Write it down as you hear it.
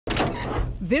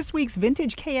This week's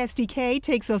Vintage KSDK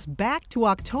takes us back to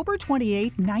October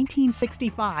 28,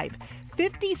 1965.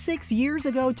 56 years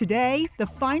ago today, the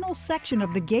final section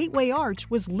of the Gateway Arch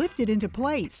was lifted into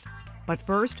place. But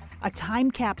first, a time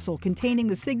capsule containing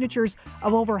the signatures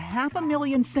of over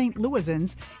 500,000 St.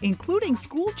 Louisans, including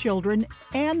school children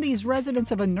and these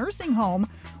residents of a nursing home,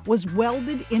 was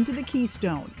welded into the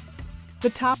keystone. The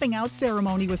topping out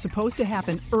ceremony was supposed to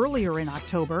happen earlier in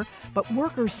October, but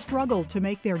workers struggled to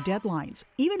make their deadlines,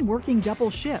 even working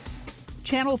double shifts.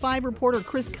 Channel 5 reporter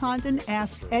Chris Condon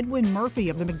asked Edwin Murphy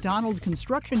of the McDonald's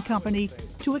Construction Company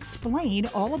to explain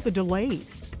all of the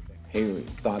delays. He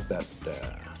thought that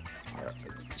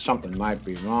something might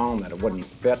be wrong, that it wouldn't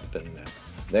fit, and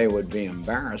they would be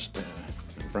embarrassed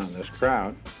in front of this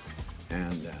crowd.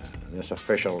 And this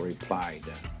official replied,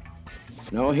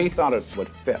 no, he thought it would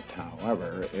fit.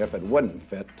 However, if it wouldn't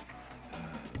fit,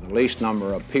 the least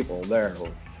number of people there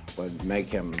would make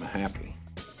him happy.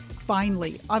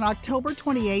 Finally, on October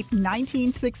 28,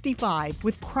 1965,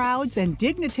 with crowds and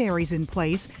dignitaries in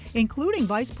place, including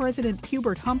Vice President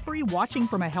Hubert Humphrey watching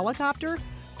from a helicopter,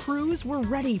 crews were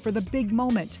ready for the big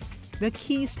moment. The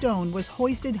keystone was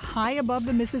hoisted high above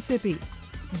the Mississippi.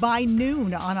 By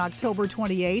noon on October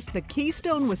 28th, the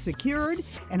keystone was secured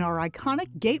and our iconic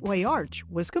Gateway Arch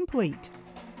was complete.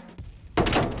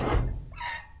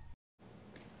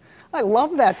 I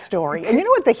love that story. And you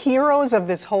know what the heroes of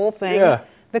this whole thing? Yeah.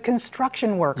 The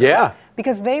construction workers. Yeah.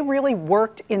 Because they really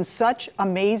worked in such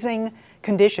amazing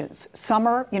conditions.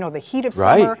 Summer, you know, the heat of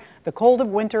summer, the cold of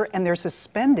winter, and they're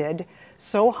suspended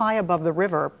so high above the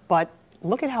river, but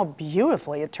look at how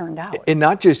beautifully it turned out. And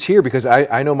not just here, because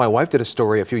I know my wife did a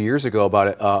story a few years ago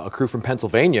about a crew from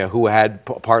Pennsylvania who had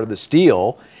part of the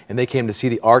steel, and they came to see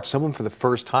the arch, some of them for the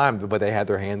first time, but they had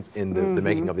their hands in the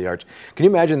making of the arch. Can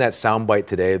you imagine that soundbite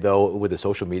today, though, with the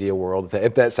social media world,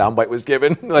 if that soundbite was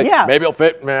given? Like, maybe it'll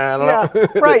fit, man, I don't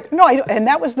know. Right. No, and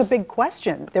that was the big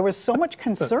question. There was so much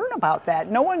concern about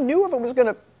that. No one knew if it was going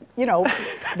to, you know,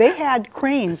 they had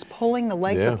cranes pulling the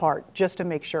legs apart just to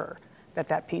make sure that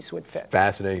that piece would fit.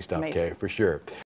 Fascinating stuff, Kay, for sure.